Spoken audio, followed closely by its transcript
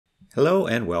Hello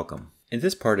and welcome. In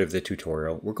this part of the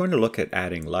tutorial, we're going to look at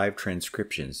adding live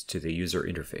transcriptions to the user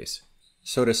interface.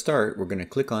 So to start, we're going to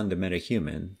click on the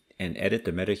MetaHuman and edit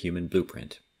the MetaHuman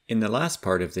blueprint. In the last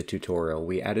part of the tutorial,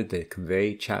 we added the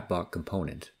Convai chatbot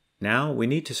component. Now we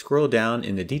need to scroll down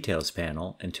in the Details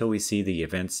panel until we see the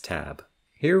Events tab.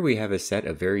 Here we have a set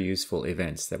of very useful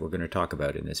events that we're going to talk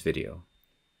about in this video.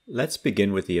 Let's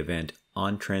begin with the event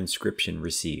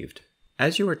onTranscriptionReceived.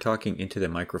 As you are talking into the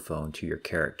microphone to your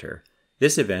character,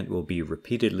 this event will be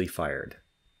repeatedly fired.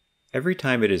 Every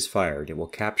time it is fired, it will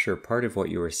capture part of what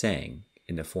you are saying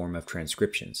in the form of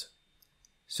transcriptions.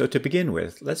 So to begin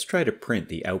with, let's try to print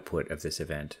the output of this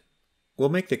event. We'll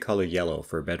make the color yellow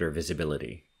for better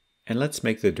visibility. And let's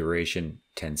make the duration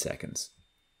 10 seconds.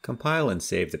 Compile and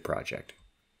save the project.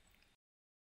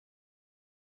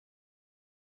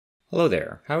 Hello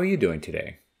there, how are you doing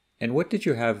today? And what did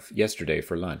you have yesterday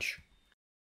for lunch?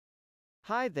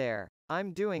 Hi there,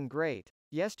 I'm doing great.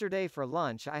 Yesterday for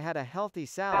lunch I had a healthy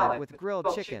salad with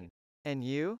grilled chicken. And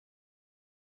you?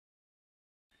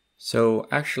 So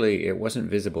actually it wasn't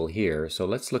visible here, so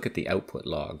let's look at the output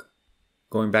log.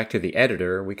 Going back to the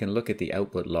editor, we can look at the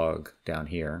output log down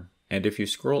here. And if you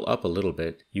scroll up a little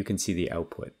bit, you can see the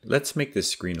output. Let's make this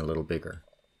screen a little bigger.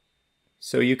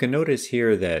 So you can notice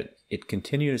here that it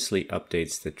continuously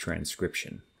updates the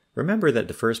transcription. Remember that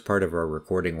the first part of our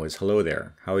recording was "Hello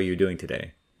there, how are you doing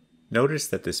today?" Notice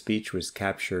that the speech was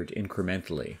captured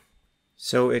incrementally.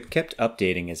 So it kept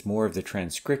updating as more of the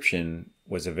transcription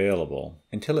was available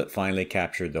until it finally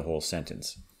captured the whole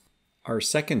sentence. Our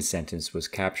second sentence was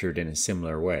captured in a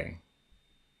similar way.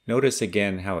 Notice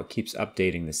again how it keeps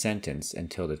updating the sentence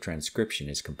until the transcription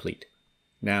is complete.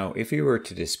 Now, if you were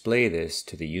to display this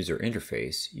to the user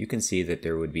interface, you can see that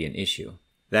there would be an issue.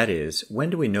 That is, when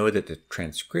do we know that the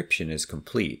transcription is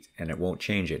complete and it won't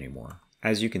change anymore?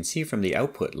 As you can see from the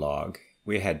output log,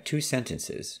 we had two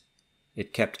sentences.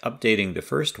 It kept updating the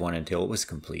first one until it was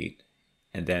complete,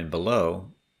 and then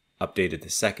below, updated the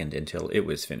second until it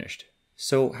was finished.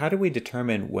 So how do we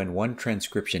determine when one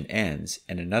transcription ends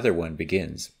and another one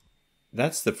begins?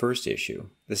 That's the first issue.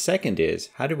 The second is,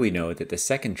 how do we know that the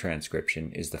second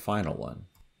transcription is the final one?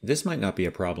 This might not be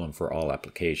a problem for all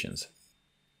applications.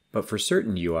 But for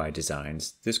certain UI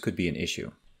designs, this could be an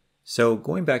issue. So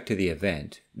going back to the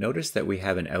event, notice that we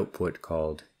have an output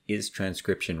called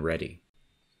isTranscriptionReady.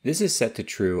 This is set to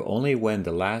true only when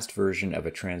the last version of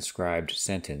a transcribed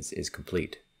sentence is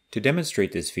complete. To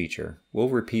demonstrate this feature, we'll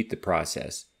repeat the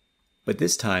process, but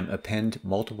this time append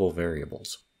multiple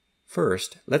variables.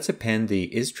 First, let's append the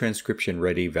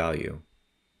isTranscriptionReady value.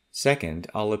 Second,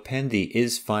 I'll append the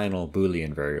isFinal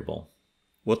Boolean variable.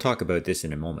 We'll talk about this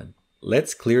in a moment.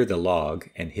 Let's clear the log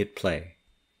and hit play.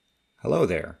 Hello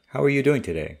there, how are you doing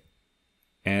today?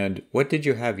 And what did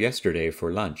you have yesterday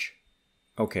for lunch?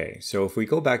 Okay, so if we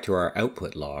go back to our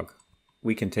output log,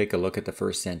 we can take a look at the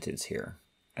first sentence here.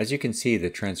 As you can see,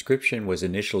 the transcription was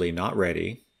initially not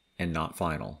ready and not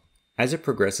final. As it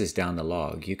progresses down the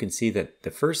log, you can see that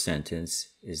the first sentence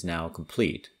is now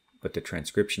complete, but the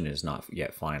transcription is not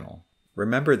yet final.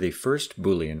 Remember, the first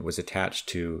Boolean was attached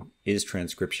to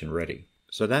isTranscriptionReady.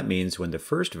 So that means when the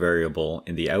first variable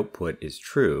in the output is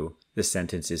true, the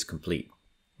sentence is complete.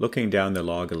 Looking down the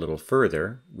log a little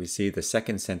further, we see the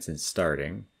second sentence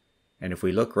starting, and if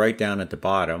we look right down at the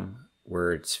bottom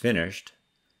where it's finished,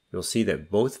 you'll see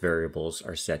that both variables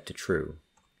are set to true.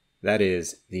 That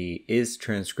is, the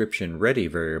isTranscriptionReady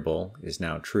variable is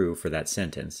now true for that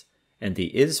sentence, and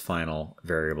the isFinal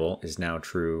variable is now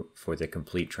true for the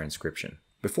complete transcription.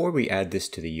 Before we add this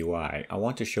to the UI, I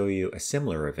want to show you a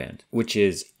similar event, which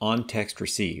is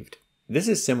onTextReceived. This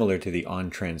is similar to the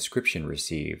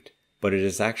onTranscriptionReceived, but it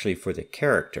is actually for the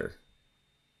character.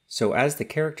 So as the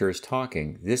character is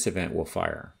talking, this event will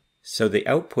fire. So the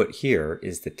output here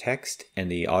is the text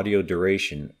and the audio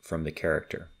duration from the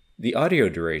character. The audio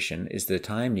duration is the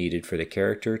time needed for the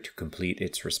character to complete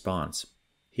its response.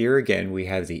 Here again we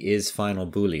have the isFinal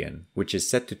Boolean, which is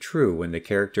set to true when the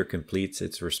character completes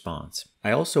its response.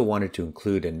 I also wanted to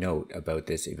include a note about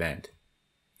this event.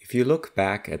 If you look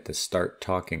back at the Start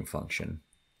Talking function,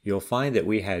 you'll find that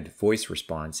we had voice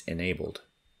response enabled.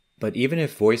 But even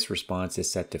if voice response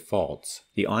is set to false,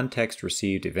 the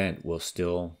onTextReceived event will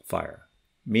still fire,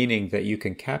 meaning that you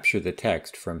can capture the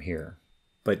text from here.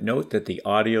 But note that the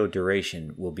audio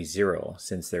duration will be 0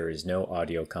 since there is no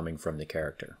audio coming from the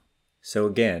character. So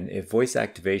again, if voice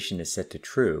activation is set to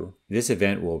true, this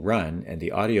event will run and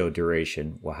the audio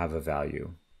duration will have a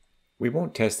value. We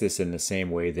won't test this in the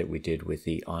same way that we did with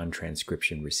the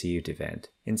onTranscriptionReceived event.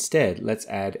 Instead, let's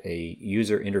add a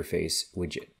user interface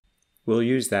widget. We'll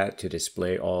use that to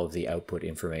display all of the output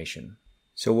information.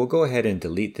 So we'll go ahead and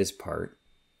delete this part.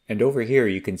 And over here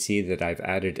you can see that I've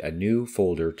added a new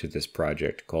folder to this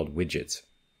project called Widgets.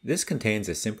 This contains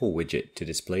a simple widget to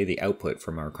display the output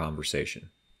from our conversation.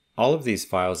 All of these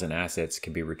files and assets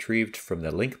can be retrieved from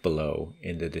the link below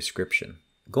in the description.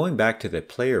 Going back to the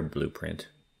player blueprint,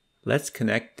 let's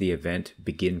connect the event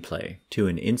BeginPlay to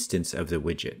an instance of the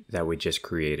widget that we just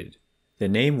created. The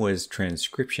name was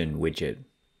Transcription Widget,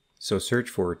 so search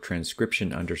for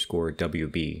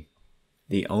transcription_WB.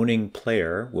 The owning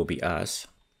player will be us,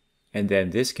 and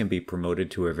then this can be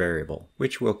promoted to a variable,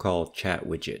 which we'll call Chat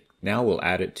Widget. Now we'll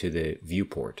add it to the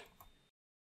viewport.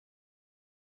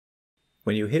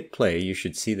 When you hit play, you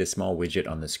should see the small widget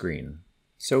on the screen.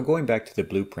 So going back to the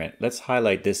blueprint, let's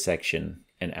highlight this section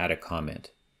and add a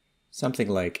comment. Something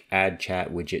like Add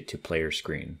Chat Widget to Player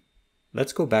Screen.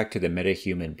 Let's go back to the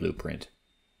MetaHuman blueprint.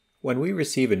 When we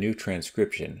receive a new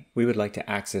transcription, we would like to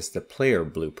access the player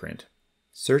blueprint.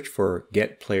 Search for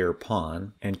Get Player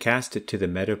Pawn and cast it to the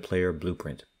MetaPlayer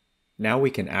blueprint. Now we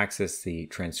can access the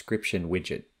transcription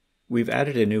widget. We've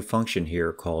added a new function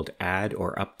here called Add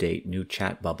or Update New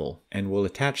Chat Bubble, and we'll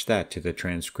attach that to the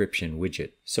transcription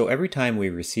widget. So every time we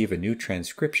receive a new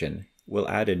transcription, we'll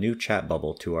add a new chat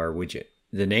bubble to our widget.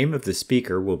 The name of the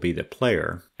speaker will be the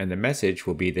player, and the message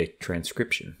will be the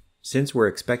transcription. Since we're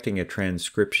expecting a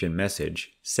transcription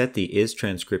message, set the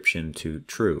isTranscription to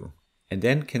true, and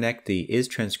then connect the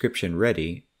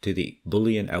isTranscriptionReady to the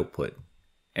Boolean output.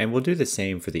 And we'll do the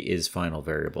same for the isFinal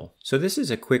variable. So this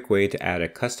is a quick way to add a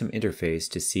custom interface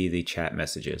to see the chat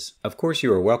messages. Of course,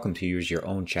 you are welcome to use your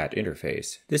own chat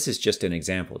interface. This is just an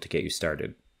example to get you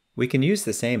started. We can use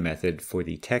the same method for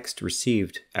the text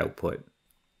received output.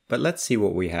 But let's see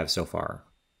what we have so far.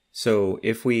 So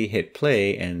if we hit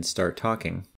play and start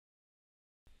talking.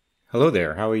 Hello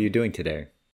there, how are you doing today?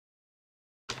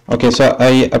 Okay, so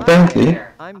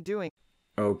I'm doing.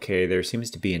 Okay, there seems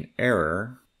to be an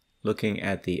error. Looking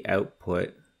at the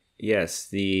output, yes,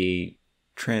 the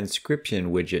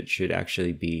transcription widget should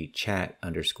actually be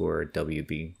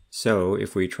chat_WB. So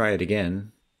if we try it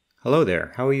again, hello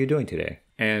there, how are you doing today?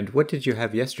 And what did you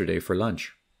have yesterday for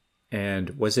lunch?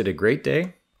 And was it a great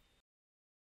day?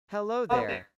 Hello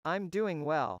there. I'm doing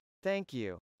well, thank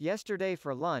you. Yesterday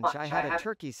for lunch I had a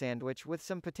turkey sandwich with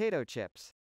some potato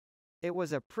chips. It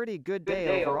was a pretty good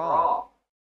day overall.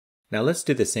 Now let's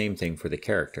do the same thing for the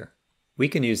character. We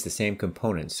can use the same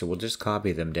components, so we'll just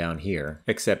copy them down here,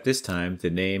 except this time the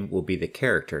name will be the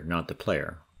character, not the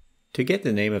player. To get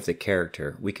the name of the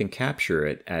character, we can capture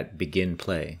it at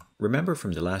BeginPlay. Remember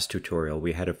from the last tutorial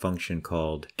we had a function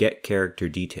called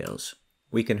getCharacterDetails.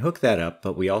 We can hook that up,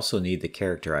 but we also need the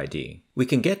character ID. We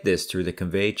can get this through the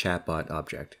Convai chatbot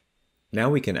object.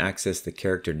 Now we can access the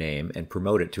character name and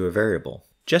promote it to a variable.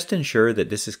 Just ensure that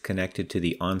this is connected to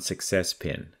the onSuccess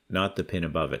pin, not the pin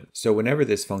above it. So whenever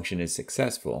this function is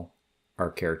successful, our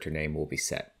character name will be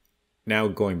set. Now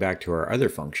going back to our other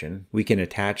function, we can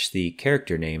attach the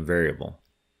character name variable.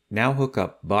 Now hook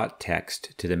up bot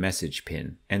text to the message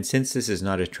pin, and since this is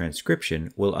not a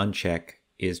transcription, we'll uncheck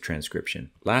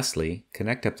isTranscription. Lastly,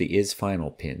 connect up the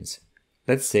isFinal pins.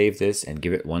 Let's save this and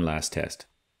give it one last test.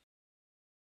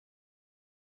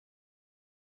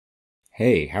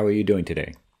 Hey, how are you doing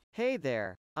today? Hey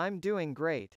there, I'm doing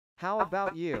great. How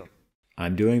about you?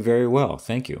 I'm doing very well,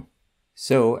 thank you.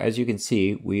 So, as you can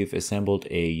see, we've assembled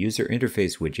a user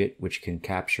interface widget which can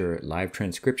capture live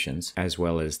transcriptions as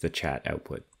well as the chat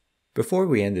output. Before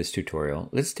we end this tutorial,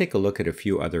 let's take a look at a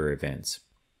few other events.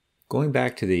 Going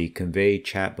back to the Convai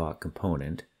chatbot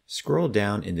component, scroll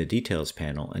down in the details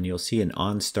panel and you'll see an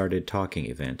onStartedTalking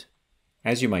event.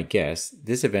 As you might guess,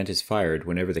 this event is fired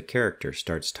whenever the character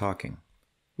starts talking.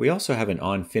 We also have an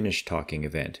onFinishedTalking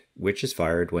event, which is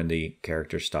fired when the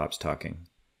character stops talking.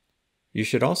 You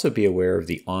should also be aware of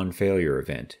the onFailure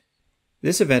event.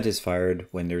 This event is fired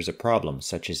when there's a problem,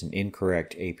 such as an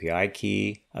incorrect API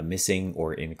key, a missing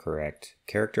or incorrect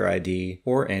character ID,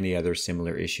 or any other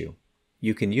similar issue.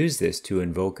 You can use this to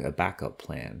invoke a backup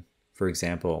plan. For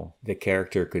example, the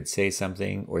character could say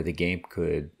something or the game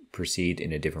could proceed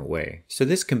in a different way. So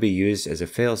this can be used as a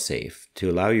failsafe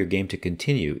to allow your game to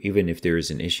continue even if there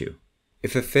is an issue.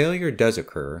 If a failure does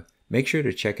occur, make sure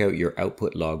to check out your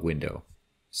output log window.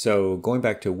 So going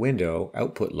back to window,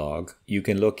 output log, you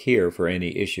can look here for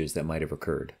any issues that might have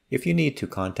occurred. If you need to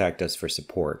contact us for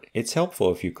support, it's helpful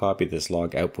if you copy this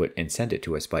log output and send it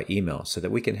to us by email so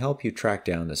that we can help you track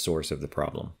down the source of the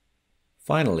problem.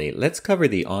 Finally, let's cover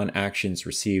the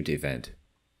onActionsReceived event.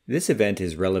 This event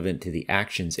is relevant to the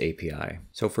Actions API.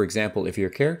 So for example, if your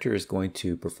character is going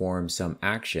to perform some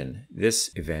action,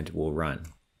 this event will run.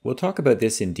 We'll talk about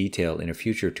this in detail in a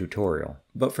future tutorial,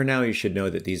 but for now you should know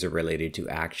that these are related to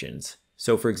actions.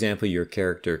 So for example, your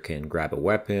character can grab a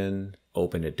weapon,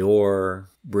 open a door,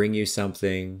 bring you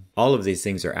something. All of these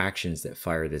things are actions that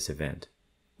fire this event.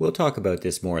 We'll talk about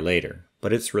this more later,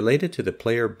 but it's related to the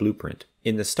player blueprint.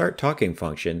 In the start talking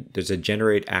function, there's a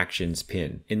generate actions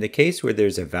pin. In the case where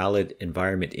there's a valid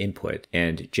environment input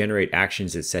and generate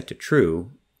actions is set to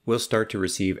true, we'll start to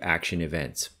receive action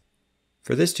events.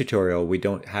 For this tutorial, we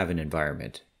don't have an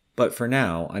environment. But for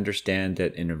now, understand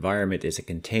that an environment is a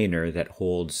container that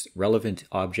holds relevant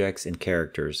objects and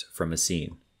characters from a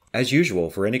scene. As usual,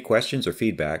 for any questions or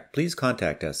feedback, please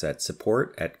contact us at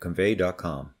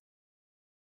support@convai.com.